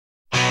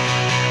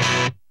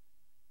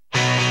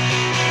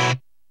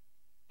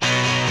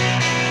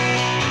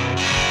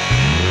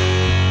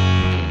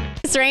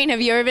Rain,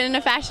 have you ever been in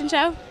a fashion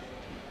show?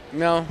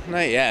 No,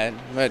 not yet,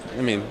 but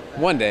I mean,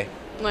 one day.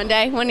 One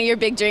day? One of your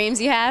big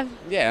dreams you have?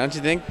 Yeah, don't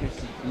you think?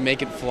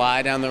 Make it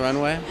fly down the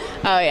runway?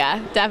 Oh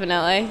yeah,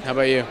 definitely. How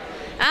about you?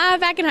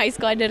 Back in high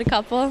school I did a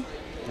couple.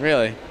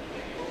 Really?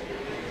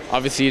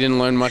 Obviously you didn't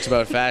learn much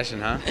about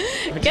fashion, huh?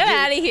 Get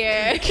out of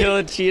here. Kill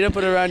a cheetah,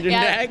 put it around your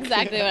Yeah, neck? that's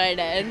exactly what I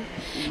did.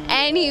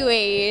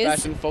 Anyways,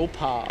 Fashion faux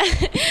pas.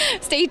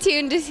 stay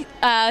tuned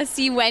to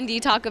see Wendy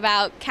talk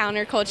about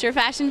counterculture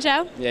fashion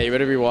show. Yeah, you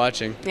better be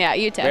watching. Yeah,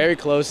 you too. Very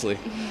closely.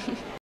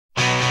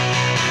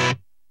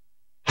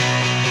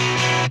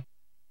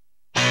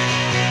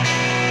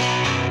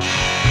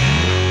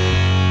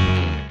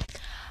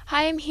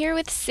 Hi, I'm here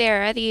with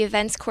Sarah, the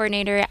events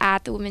coordinator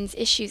at the Women's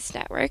Issues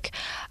Network.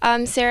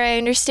 Sarah, I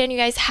understand you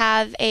guys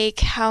have a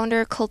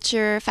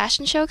counterculture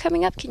fashion show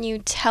coming up. Can you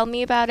tell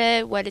me about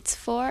it, what it's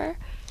for?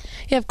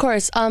 Yeah, of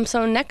course.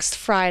 So next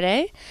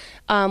Friday,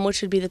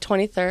 which would be the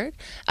 23rd,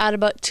 at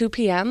about 2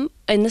 p.m.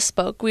 in the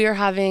Spoke, we are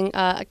having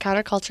a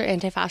counterculture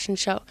anti-fashion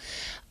show.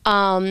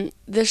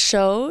 This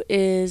show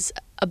is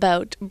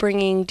about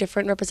bringing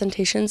different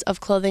representations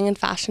of clothing and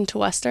fashion to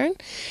Western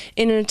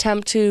in an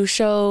attempt to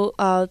show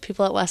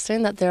people at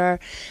Western that there are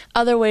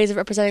other ways of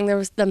representing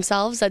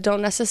themselves that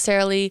don't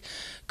necessarily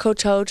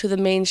kowtow to the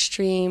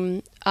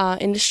mainstream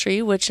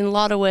industry, which in a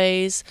lot of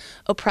ways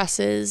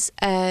oppresses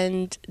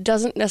and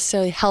doesn't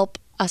necessarily help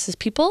us as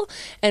people,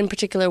 and in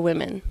particular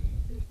women.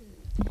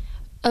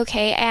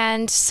 Okay,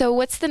 and so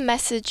what's the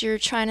message you're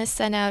trying to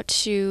send out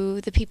to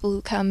the people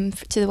who come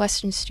to the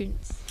Western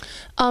students?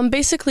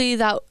 Basically,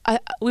 that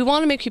we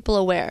want to make people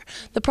aware.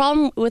 The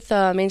problem with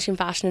the mainstream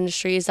fashion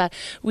industry is that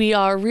we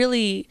are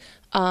really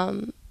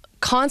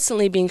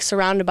constantly being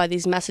surrounded by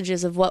these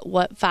messages of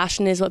what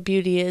fashion is, what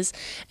beauty is,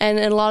 and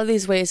in a lot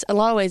of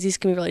ways, these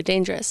can be really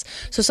dangerous.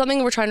 So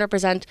something we're trying to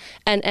represent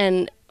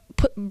and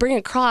bring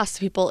across to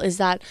people is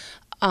that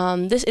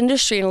this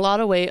industry, in a lot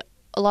of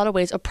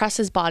ways,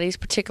 oppresses bodies,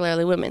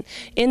 particularly women,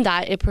 in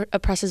that it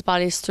oppresses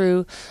bodies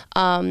through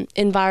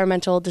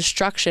environmental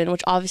destruction,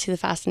 which obviously the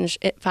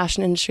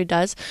fashion industry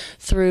does,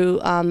 through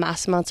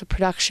mass amounts of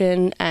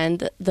production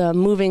and the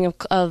moving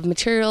of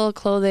material,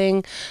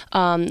 clothing,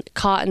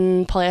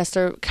 cotton,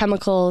 polyester,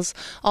 chemicals.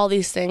 All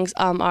these things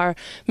are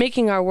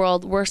making our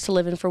world worse to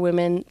live in for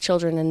women,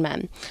 children, and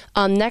men.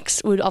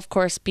 Next would, of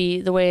course,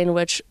 be the way in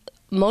which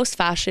most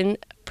fashion,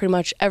 pretty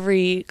much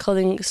every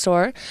clothing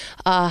store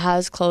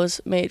has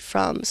clothes made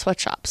from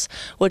sweatshops,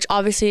 which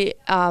obviously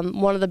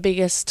one of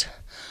the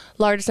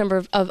largest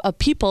number of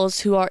peoples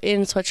who are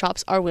in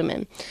sweatshops are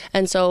women.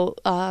 And so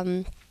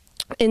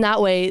in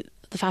that way,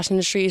 the fashion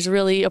industry is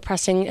really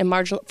oppressing and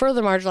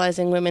further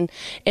marginalizing women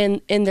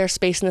in their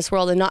space in this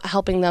world and not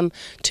helping them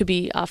to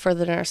be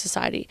furthered in our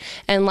society.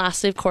 And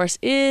lastly, of course,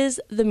 is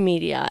the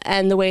media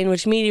and the way in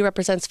which media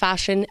represents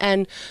fashion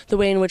and the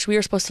way in which we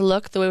are supposed to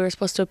look, the way we're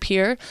supposed to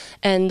appear,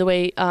 and the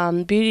way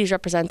beauty is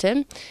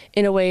represented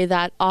in a way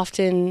that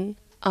often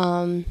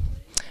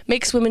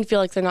makes women feel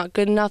like they're not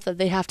good enough, that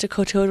they have to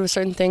kowtow to a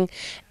certain thing.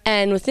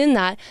 And within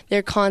that,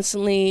 they're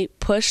constantly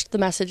pushed the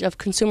message of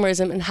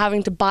consumerism and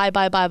having to buy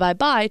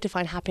to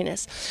find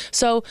happiness.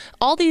 So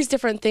all these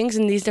different things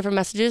and these different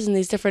messages and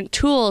these different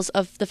tools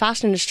of the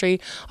fashion industry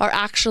are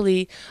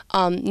actually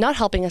not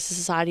helping us as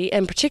a society,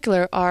 and in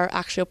particular are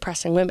actually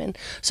oppressing women.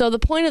 So the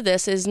point of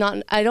this is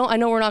not, I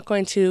know we're not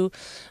going to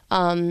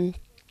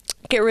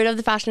get rid of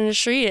the fashion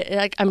industry.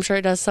 I'm sure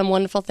it does some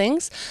wonderful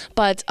things,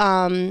 but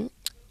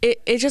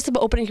it's just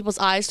about opening people's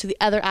eyes to the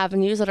other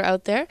avenues that are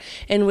out there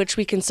in which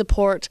we can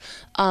support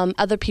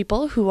other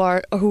people who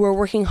are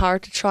working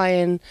hard to try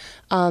and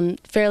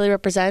fairly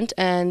represent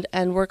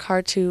and work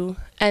hard to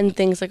end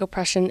things like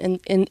oppression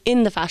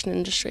in the fashion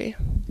industry.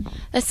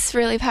 That's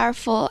really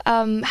powerful.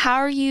 How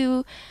are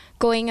you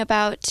going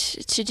about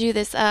to do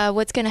this?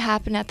 What's going to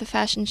happen at the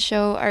fashion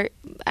show?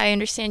 I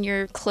understand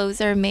your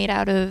clothes are made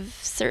out of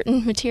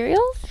certain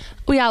materials?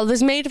 Well, yeah,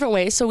 there's many different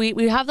ways. So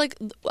we have, like,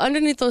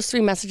 underneath those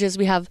three messages,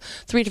 we have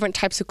three different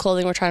types of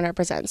clothing we're trying to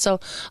represent. So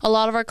a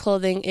lot of our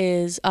clothing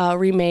is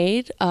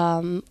remade,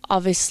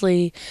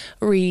 obviously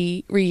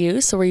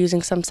reused, so we're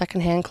using some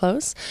secondhand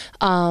clothes.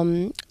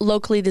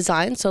 Locally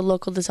designed, so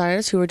local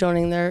designers who are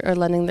donating or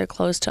lending their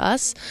clothes to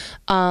us.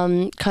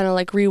 Kind of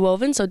like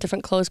rewoven, so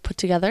different clothes put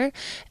together,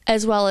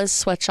 as well as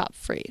sweatshop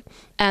free.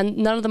 And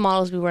none of the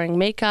models will be wearing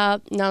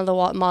makeup. None of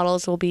the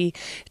models will be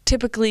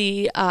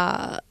typically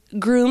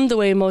groomed the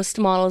way most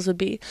models would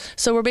be.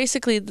 So we're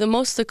basically,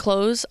 most of the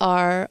clothes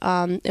are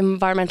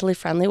environmentally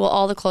friendly. Well,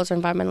 all the clothes are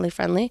environmentally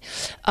friendly.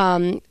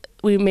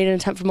 We made an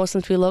attempt for most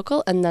of them to be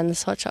local, and then the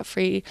sweatshop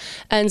free.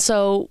 And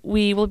so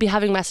we will be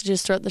having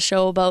messages throughout the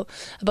show about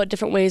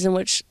different ways in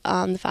which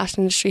the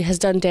fashion industry has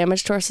done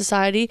damage to our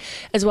society,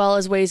 as well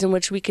as ways in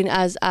which we can,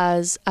 as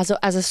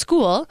a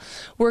school,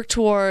 work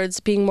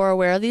towards being more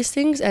aware of these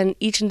things and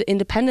each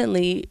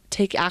independently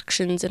take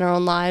actions in our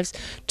own lives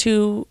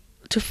to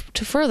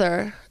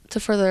further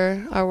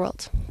our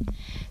world.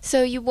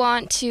 So you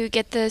want to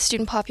get the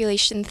student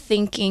population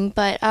thinking,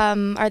 but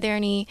are there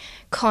any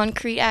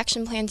concrete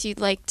action plans you'd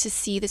like to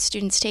see the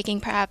students taking,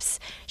 perhaps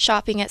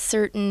shopping at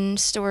certain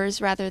stores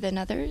rather than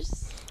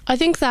others? I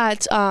think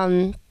that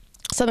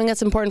something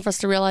that's important for us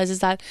to realize is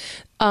that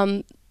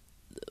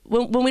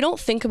when we don't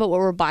think about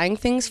where we're buying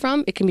things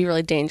from, it can be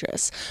really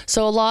dangerous.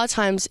 So a lot of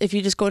times, if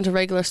you just go into a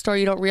regular store,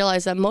 you don't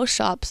realize that most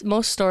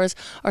stores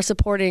are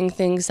supporting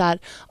things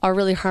that are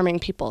really harming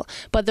people.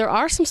 But there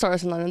are some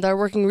stores in London that are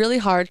working really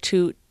hard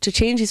to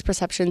change these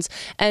perceptions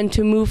and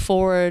to move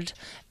forward,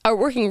 are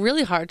working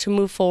really hard to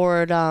move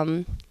forward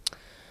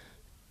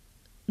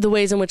the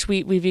ways in which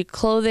we view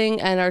clothing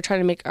and are trying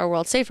to make our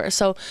world safer.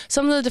 So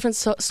some of the different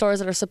stores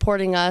that are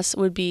supporting us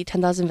would be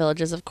 10,000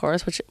 Villages, of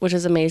course, which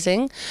is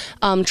amazing.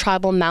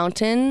 Tribal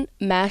Mountain,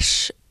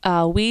 Mesh,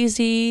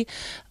 Wheezy.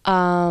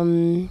 Yeah,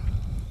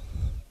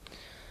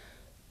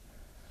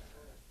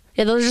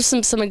 those are just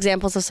some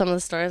examples of some of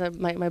the stores.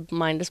 My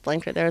mind just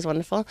blanked right there. It's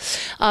wonderful.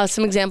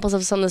 Some examples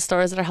of some of the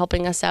stores that are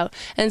helping us out.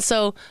 And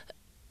so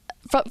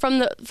from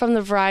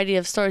the variety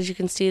of stores, you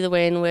can see the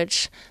way in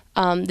which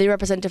they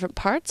represent different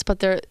parts, but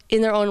they're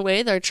in their own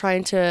way. They're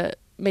trying to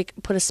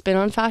put a spin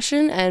on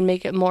fashion and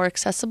make it more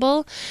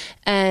accessible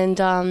and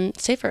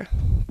safer.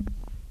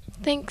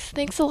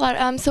 Thanks a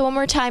lot. So one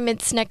more time,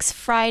 it's next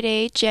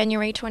Friday,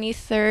 January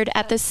 23rd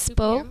at the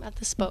Spoke. At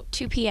the Spoke.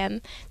 2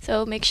 p.m.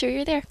 So make sure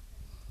you're there.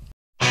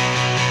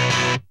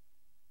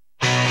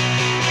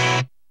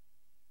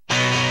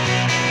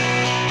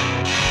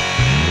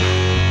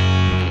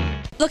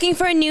 Looking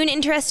for a new and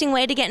interesting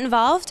way to get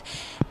involved?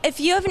 If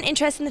you have an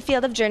interest in the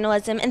field of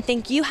journalism and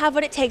think you have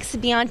what it takes to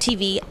be on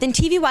TV, then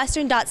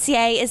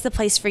tvwestern.ca is the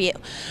place for you.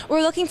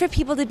 We're looking for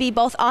people to be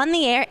both on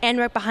the air and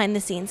work behind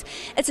the scenes.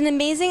 It's an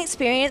amazing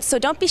experience, so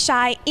don't be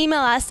shy.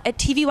 Email us at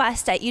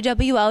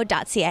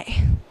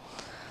tvwest@uwo.ca.